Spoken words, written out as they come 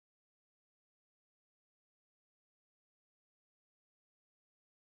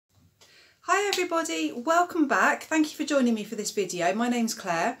Hi everybody, welcome back. Thank you for joining me for this video. My name's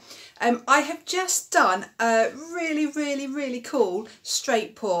Claire. I have just done a really cool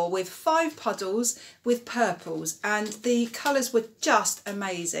straight pour with 5 puddles with purples, and the colours were just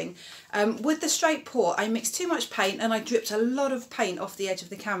amazing. With the straight pour I mixed too much paint and I dripped a lot of paint off the edge of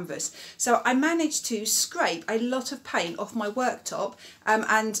the canvas. So I managed to scrape a lot of paint off my worktop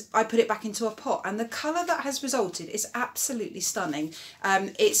and I put it back into a pot, and the colour that has resulted is absolutely stunning.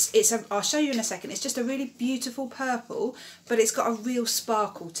 I'll show you in a second. It's just a really beautiful purple, but it's got a real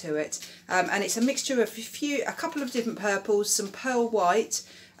sparkle to it, and it's a mixture of a couple of different purples, some pearl white,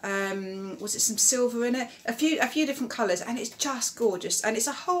 was it some silver in it, a few different colours, and it's just gorgeous, and it's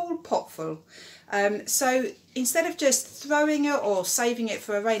a whole pot full. So instead of just throwing it or saving it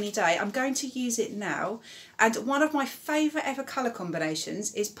for a rainy day, I'm going to use it now. And one of my favourite ever colour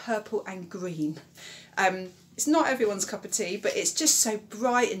combinations is purple and green. It's not everyone's cup of tea, but it's just so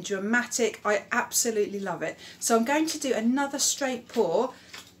bright and dramatic. I absolutely love it. So I'm going to do another straight pour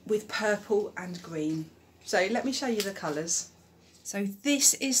with purple and green. So let me show you the colours. So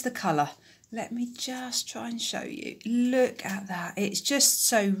this is the colour. Let me just try and show you. Look at that. It's just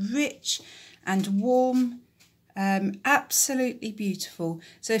so rich and warm. Absolutely beautiful.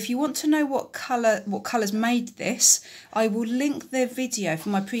 So if you want to know what colours made this, I will link the video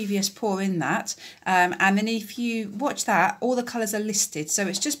from my previous pour in that, and then if you watch that, all the colours are listed. So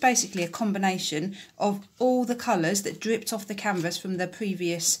it's just basically a combination of all the colours that dripped off the canvas from the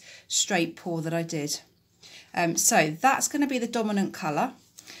previous straight pour that I did. So that's going to be the dominant colour,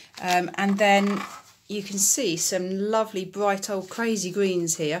 and then you can see some lovely bright old crazy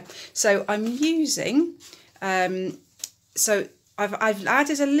greens here. So I'm using so I've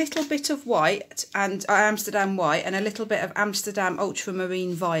added a little bit of white and Amsterdam white and a little bit of Amsterdam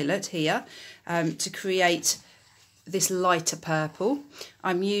ultramarine violet here to create this lighter purple.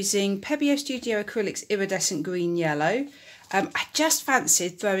 I'm using Pebeo Studio Acrylics Iridescent Green Yellow. I just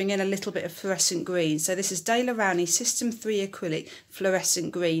fancied throwing in a little bit of fluorescent green. So this is De La Rowney System 3 Acrylic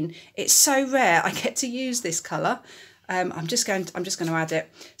Fluorescent Green. It's so rare I get to use this colour. I'm just going to add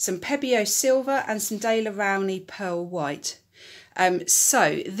it. Some Pebeo Silver and some De La Rowney Pearl White.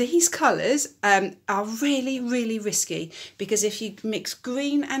 So these colours are really risky, because if you mix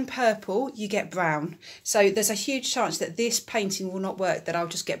green and purple you get brown. So there's a huge chance that this painting will not work, that I'll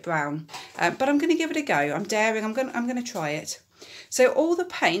just get brown. But I'm going to give it a go. I'm daring. I'm going to try it. So all the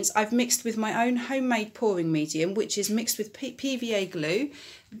paints I've mixed with my own homemade pouring medium, which is mixed with PVA glue.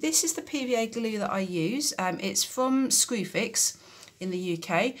 This is the PVA glue that I use. It's from Screwfix in the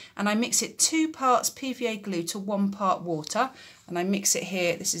UK, and I mix it 2 parts PVA glue to 1 part water, and I mix it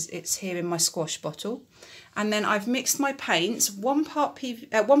here. It's here in my squash bottle, and then I've mixed my paints 1 part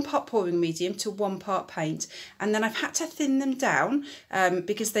pouring medium to 1 part paint, and then I've had to thin them down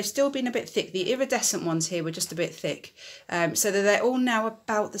because they've still been a bit thick. The iridescent ones here were just a bit thick, so that they're all now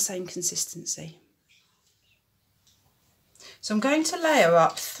about the same consistency. So I'm going to layer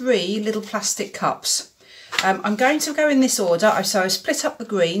up 3 little plastic cups. I'm going to go in this order. So I've split up the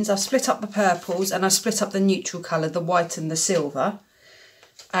greens, I've split up the purples, and I've split up the neutral colour, the white and the silver.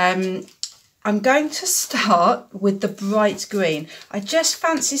 I'm going to start with the bright green. I just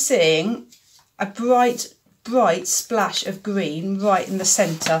fancy seeing a bright splash of green right in the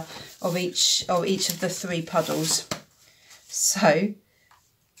centre of each of the 3 puddles. So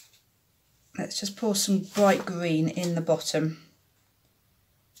let's just pour some bright green in the bottom.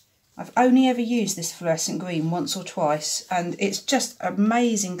 I've only ever used this fluorescent green once or twice, and it's just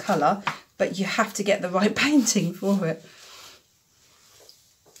amazing colour, but you have to get the right painting for it.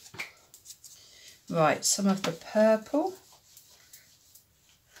 Right, some of the purple.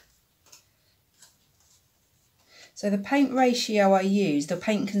 So the paint ratio I use, the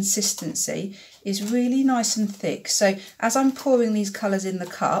paint consistency, is really nice and thick. So as I'm pouring these colours in the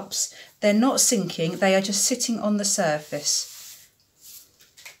cups, they're not sinking, they are just sitting on the surface.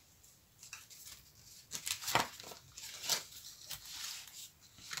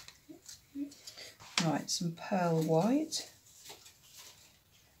 Right, some pearl white.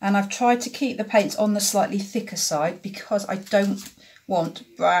 And I've tried to keep the paints on the slightly thicker side because I don't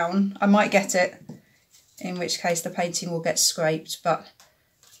want brown. I might get it, in which case the painting will get scraped, but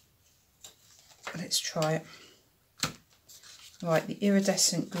let's try it. Right, the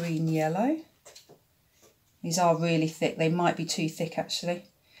iridescent green yellow. These are really thick. They might be too thick actually.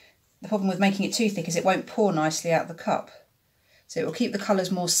 The problem with making it too thick is it won't pour nicely out of the cup. So it will keep the colours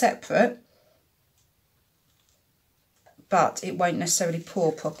more separate, but it won't necessarily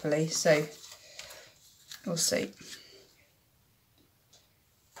pour properly, so we'll see.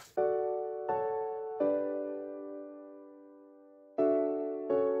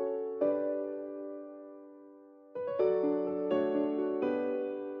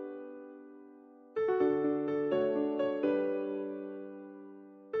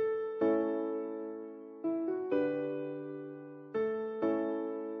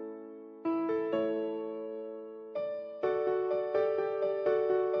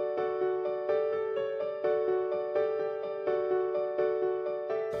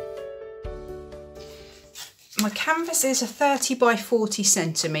 my canvas is a 30 by 40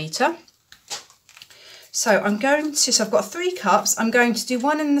 centimetre. So I'm going to, so I've got 3 cups. I'm going to do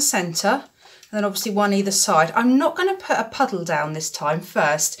one in the centre and then obviously one either side. I'm not going to put a puddle down this time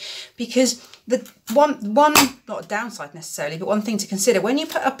first, because the one not a downside necessarily, but one thing to consider, when you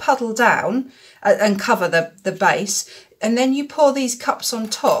put a puddle down and cover the base, and then you pour these cups on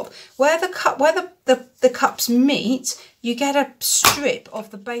top, where the cups meet, you get a strip of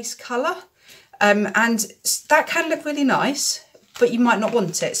the base colour, and that can look really nice, but you might not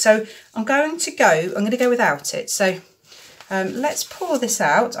want it. So I'm going to go without it. So let's pour this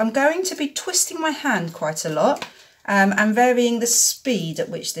out. I'm going to be twisting my hand quite a lot and varying the speed at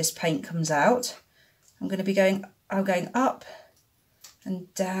which this paint comes out. I'm going to be going up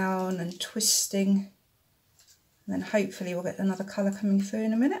and down and twisting, and then hopefully we'll get another colour coming through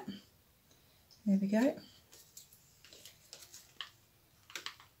in a minute. There we go.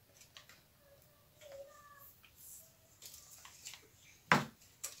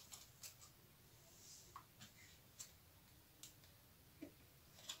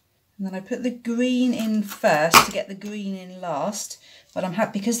 And then I put the green in first to get the green in last, but I'm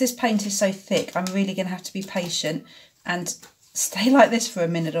happy because this paint is so thick, I'm really going to have to be patient and stay like this for a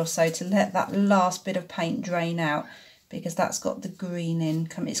minute or so to let that last bit of paint drain out, because that's got the green in.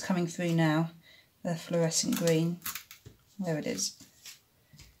 It's coming through now, the fluorescent green. There it is.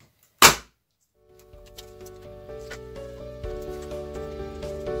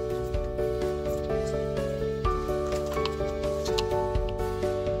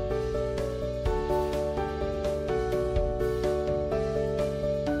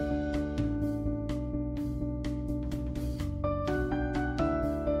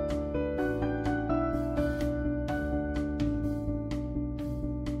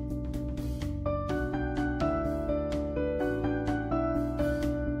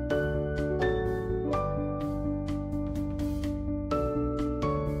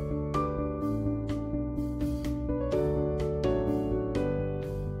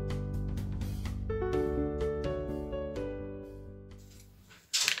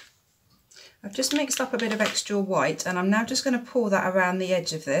 I've just mixed up a bit of extra white, and I'm now just going to pour that around the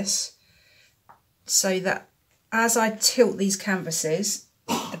edge of this, so that as I tilt these canvases,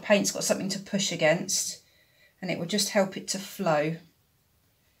 the paint's got something to push against, and it will just help it to flow.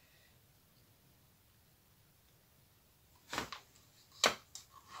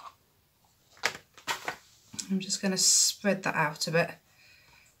 I'm just going to spread that out a bit.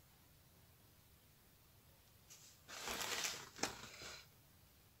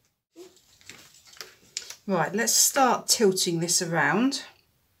 Right, let's start tilting this around.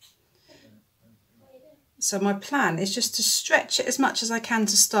 So my plan is just to stretch it as much as I can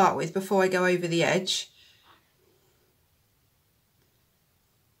to start with before I go over the edge.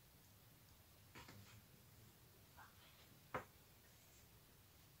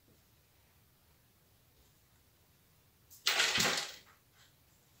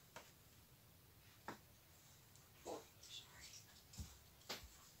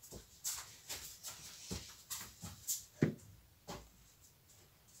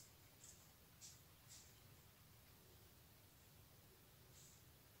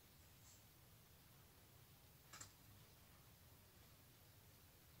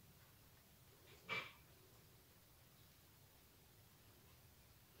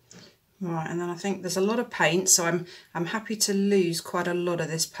 Right, and then I think there's a lot of paint, so I'm happy to lose quite a lot of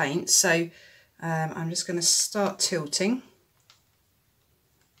this paint. So I'm just going to start tilting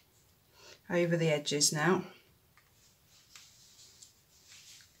over the edges now.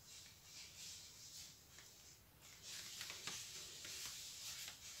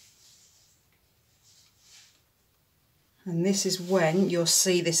 And this is when you'll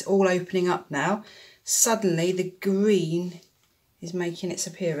see this all opening up now. Suddenly the green is making its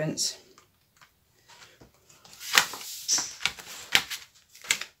appearance.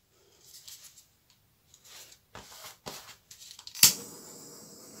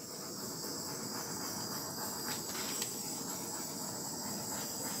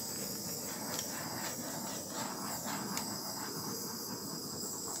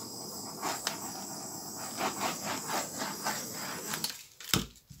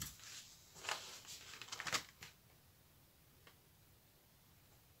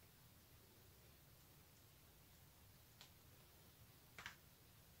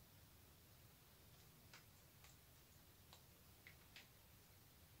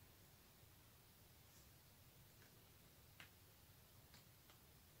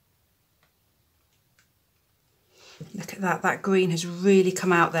 Look at that, that green has really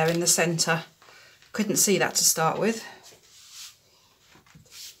come out there in the centre. Couldn't see that to start with.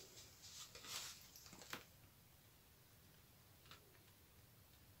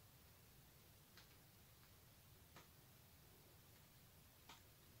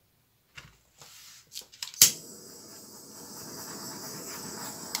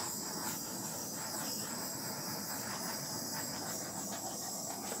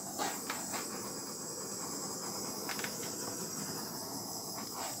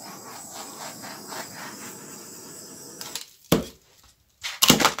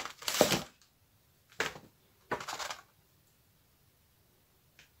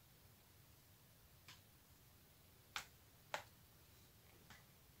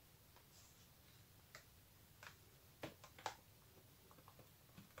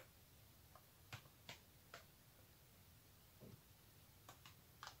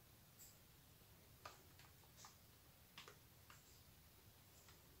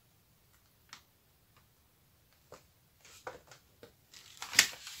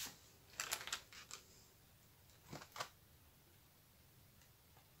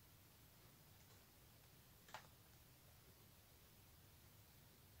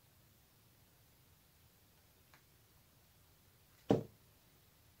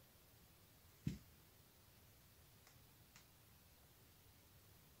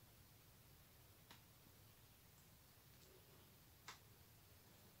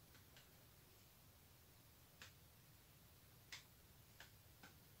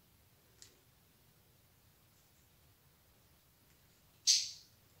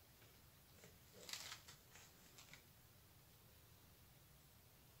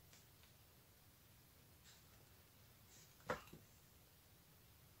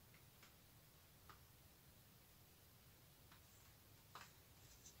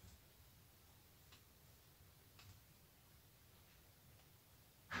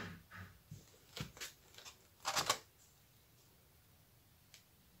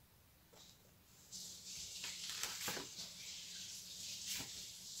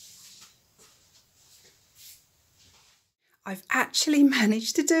 I've actually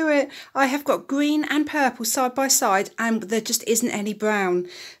managed to do it. I have got green and purple side by side, and there just isn't any brown.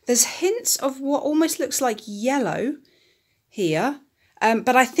 There's hints of what almost looks like yellow here,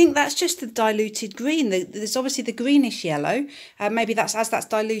 but I think that's just the diluted green. There's obviously the greenish yellow. Maybe that's as that's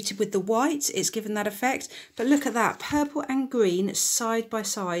diluted with the white, it's given that effect. But look at that, purple and green side by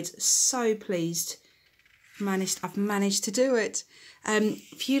side. So pleased. I've managed to do it.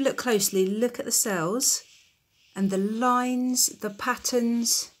 If you look closely, look at the cells. And the lines, the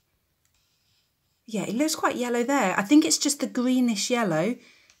patterns, yeah, it looks quite yellow there. I think it's just the greenish yellow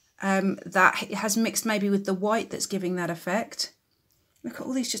that has mixed maybe with the white that's giving that effect. Look at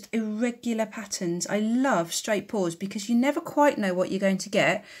all these just irregular patterns. I love straight pours because you never quite know what you're going to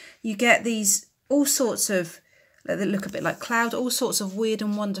get. You get these all sorts of, they look a bit like cloud, all sorts of weird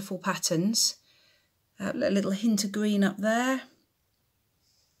and wonderful patterns. A little hint of green up there.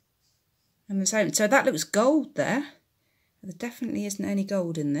 And the same, so that looks gold there. There definitely isn't any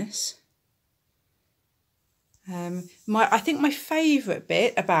gold in this. I think my favourite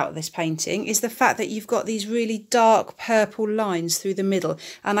bit about this painting is the fact that you've got these really dark purple lines through the middle.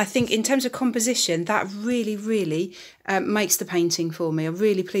 And I think in terms of composition, that really, really makes the painting for me. I'm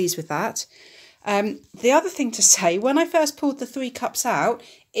really pleased with that. The other thing to say, when I first pulled the 3 cups out,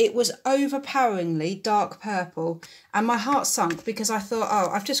 it was overpoweringly dark purple, and my heart sunk because I thought,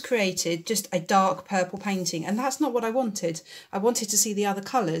 oh, I've just created just a dark purple painting, and that's not what I wanted. I wanted to see the other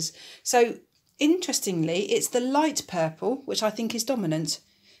colours. So interestingly, it's the light purple which I think is dominant.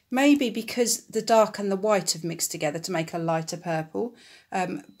 Maybe because the dark and the white have mixed together to make a lighter purple,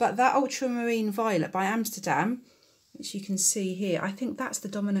 but that ultramarine violet by Amsterdam, which you can see here, I think that's the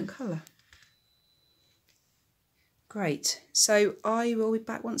dominant colour. Great, so I will be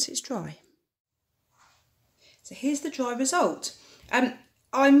back once it's dry. So here's the dry result.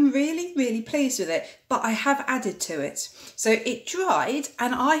 I'm really, really pleased with it, but I have added to it. So it dried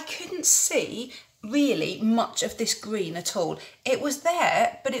and I couldn't see really much of this green at all. It was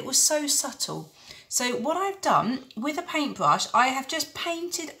there, but it was so subtle. So what I've done with a paintbrush, I have just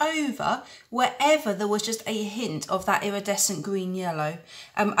painted over wherever there was just a hint of that iridescent green yellow.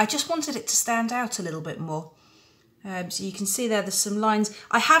 I just wanted it to stand out a little bit more. So you can see there's some lines.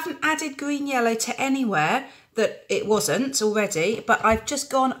 I haven't added green yellow to anywhere that it wasn't already, but I've just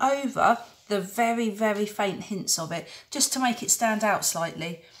gone over the very, very faint hints of it just to make it stand out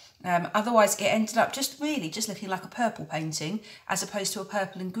slightly. Otherwise it ended up just looking like a purple painting as opposed to a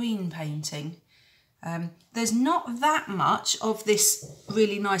purple and green painting. There's not that much of this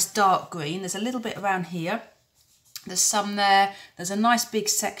really nice dark green. There's a little bit around here. There's some there. There's a nice big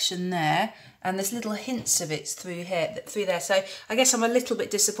section there. And there's little hints of it through there. So I guess I'm a little bit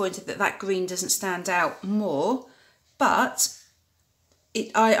disappointed that that green doesn't stand out more, but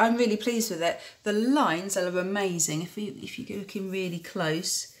I'm really pleased with it. The lines are amazing. If you're looking really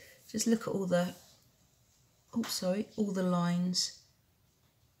close, just look at all the, all the lines.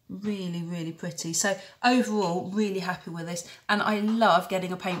 Really, really pretty. So overall, really happy with this. And I love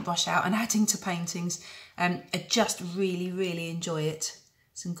getting a paintbrush out and adding to paintings. I just really, really enjoy it.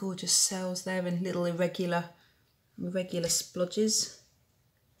 Some gorgeous cells there and little irregular splodges.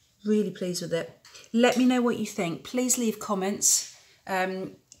 Really pleased with it. Let me know what you think. Please leave comments.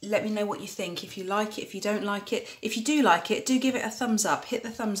 Let me know what you think. If you like it, if you don't like it. If you do like it, do give it a thumbs up. Hit the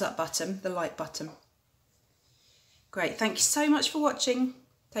thumbs up button, the like button. Great. Thank you so much for watching.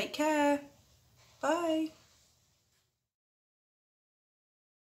 Take care. Bye.